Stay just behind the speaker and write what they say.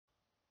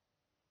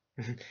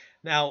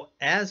Now,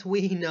 as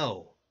we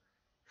know,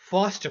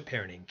 foster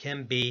parenting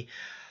can be,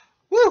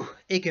 whew,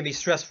 it can be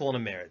stressful in a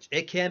marriage.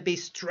 It can be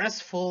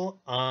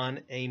stressful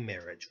on a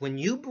marriage. When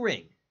you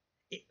bring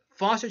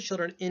foster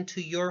children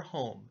into your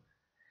home,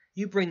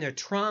 you bring their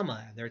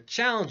trauma, their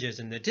challenges,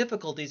 and their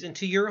difficulties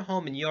into your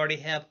home, and you already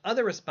have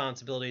other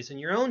responsibilities and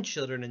your own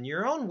children and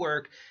your own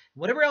work,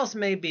 whatever else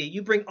may be.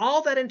 You bring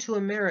all that into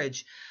a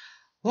marriage.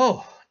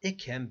 Oh, it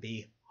can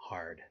be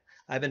hard.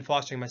 I've been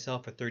fostering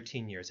myself for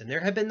 13 years, and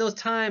there have been those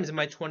times in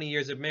my 20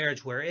 years of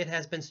marriage where it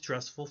has been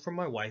stressful for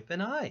my wife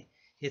and I.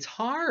 It's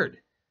hard.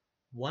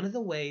 One of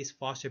the ways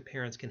foster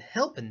parents can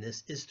help in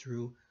this is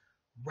through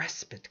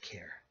respite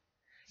care.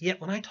 Yet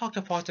when I talk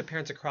to foster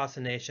parents across the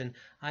nation,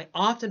 I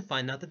often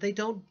find out that they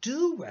don't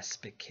do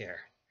respite care.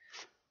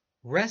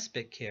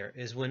 Respite care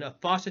is when a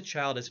foster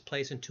child is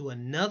placed into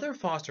another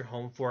foster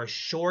home for a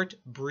short,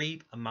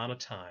 brief amount of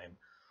time,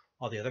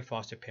 while the other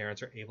foster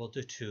parents are able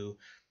to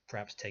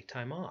perhaps take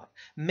time off.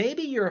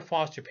 Maybe you're a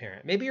foster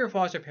parent. Maybe you're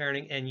foster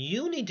parenting and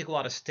you need to go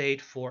out of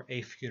state for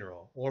a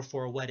funeral or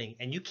for a wedding,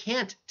 and you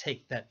can't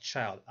take that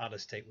child out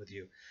of state with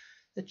you.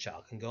 The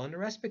child can go into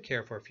respite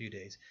care for a few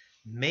days.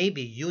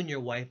 Maybe you and your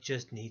wife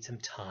just need some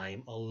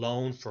time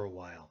alone for a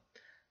while.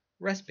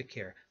 Respite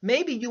care.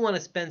 Maybe you want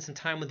to spend some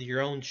time with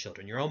your own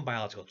children, your own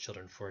biological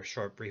children, for a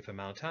short, brief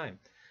amount of time.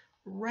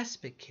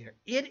 Respite care.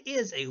 It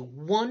is a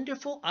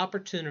wonderful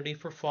opportunity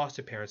for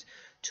foster parents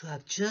to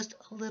have just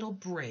a little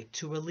break,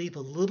 to relieve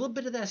a little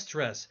bit of that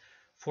stress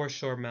for a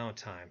short amount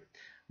of time.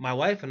 My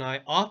wife and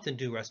I often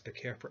do respite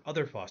care for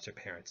other foster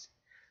parents.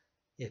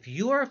 If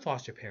you are a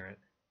foster parent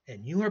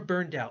and you are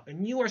burned out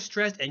and you are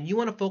stressed and you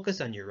want to focus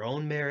on your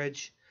own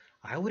marriage,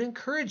 I would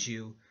encourage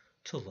you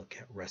to look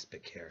at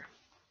respite care.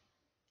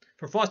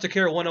 For Foster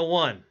Care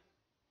 101,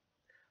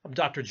 I'm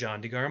Dr.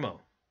 John DeGarmo.